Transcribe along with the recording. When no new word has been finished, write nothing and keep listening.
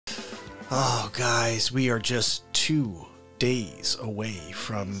Oh, guys, we are just 2 days away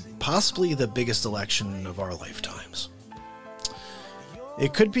from possibly the biggest election of our lifetimes.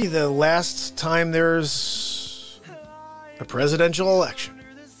 It could be the last time there's a presidential election.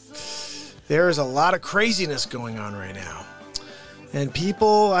 There is a lot of craziness going on right now. And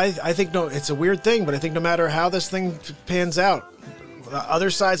people, I think, no, it's a weird thing, but I think no matter how this thing pans out, the other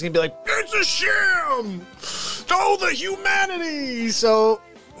side's going to be like, it's a sham! Oh, the humanity! So,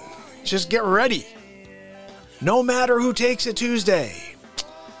 just get ready. No matter who takes it Tuesday,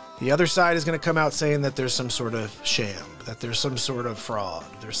 the other side is going to come out saying that there's some sort of sham, that there's some sort of fraud,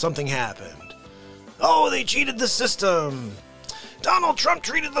 there's something happened. Oh, they cheated the system. Donald Trump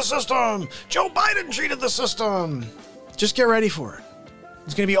treated the system. Joe Biden treated the system. Just get ready for it.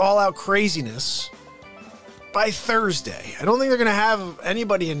 It's going to be all-out craziness by Thursday. I don't think they're going to have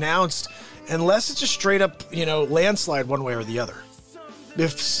anybody announced unless it's a straight-up, landslide one way or the other.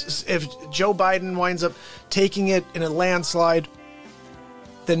 If Joe Biden winds up taking it in a landslide,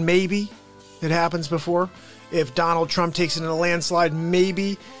 then maybe it happens before. If Donald Trump takes it in a landslide,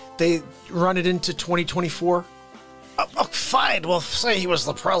 maybe they run it into 2024. Fine, we'll say he was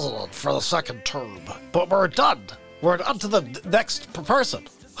the president for the second term, but we're done. We're on to the next person.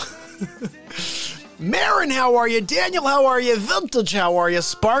 Marin, how are you? Daniel, how are you? Vintage, how are you?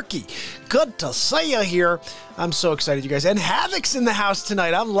 Sparky, good to see you here. I'm so excited, you guys. And Havoc's in the house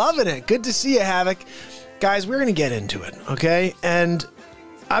tonight. I'm loving it. Good to see you, Havoc. Guys, we're going to get into it, okay? And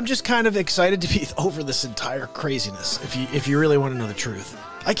I'm just kind of excited to be over this entire craziness, if you really want to know the truth.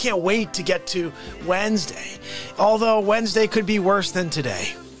 I can't wait to get to Wednesday. Although Wednesday could be worse than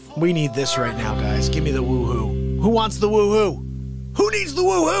today. We need this right now, guys. Give me the woohoo. Who wants the woohoo? Who needs the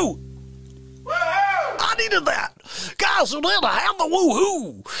woohoo? I needed that. Guys, we need to have the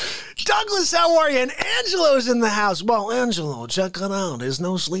woohoo. Douglas, how are you? And Angelo's in the house. Well, Angelo, check it out. There's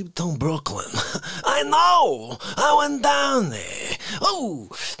no sleep till Brooklyn. I know. I went down there. Oh,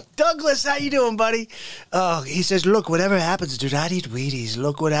 Douglas, how you doing, buddy? Oh, he says, look, whatever happens, dude, I'd eat Wheaties.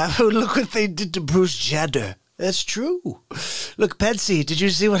 Look what happened. Look what they did to Bruce Jenner. That's true. Look, Betsy, did you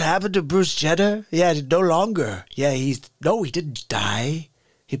see what happened to Bruce Jenner? Yeah, no longer. Yeah, he didn't die.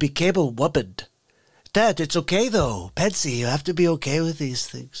 He became a woman. Dad, it's okay, though. Betsy, you have to be okay with these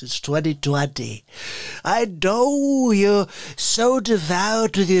things. It's 2020. I know you're so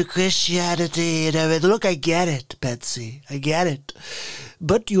devout with your Christianity and everything. Look, I get it, Betsy. I get it.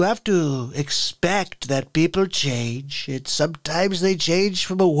 But you have to expect that people change. Sometimes they change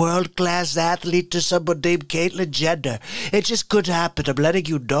from a world-class athlete to someone named Caitlyn Jenner. It just could happen. I'm letting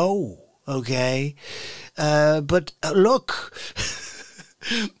you know, okay? But look...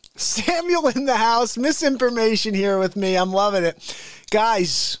 Samuel in the house, misinformation here with me. I'm loving it.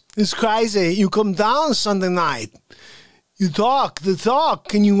 Guys, it's crazy. You come down Sunday night. You talk the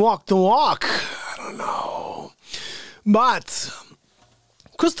talk and you walk the walk. I don't know. But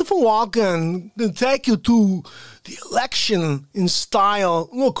Christopher Walken will take you to the election in style.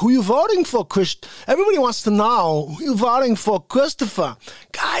 Look, who you voting for, Chris? Everybody wants to know who you voting for, Christopher.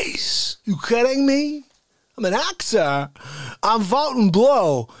 Guys, you kidding me? I'm an actor. I'm voting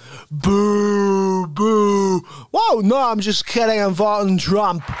blue. Boo, boo. Whoa, no, I'm just kidding. I'm voting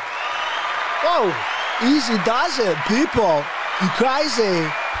Trump. Whoa, easy does it, people. You crazy.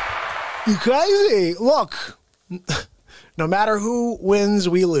 You crazy. Look, no matter who wins,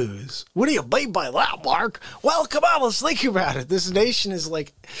 we lose. What do you mean by that, Mark? Well, come on, let's think about it. This nation is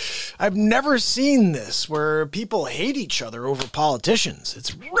like, I've never seen this where people hate each other over politicians.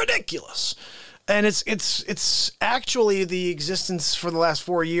 It's ridiculous. And it's actually the existence for the last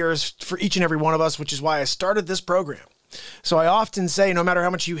 4 years for each and every one of us, which is why I started this program. So I often say, no matter how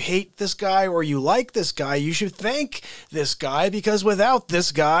much you hate this guy or you like this guy, you should thank this guy, because without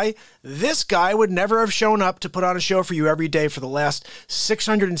this guy would never have shown up to put on a show for you every day for the last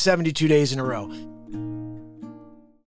 672 days in a row.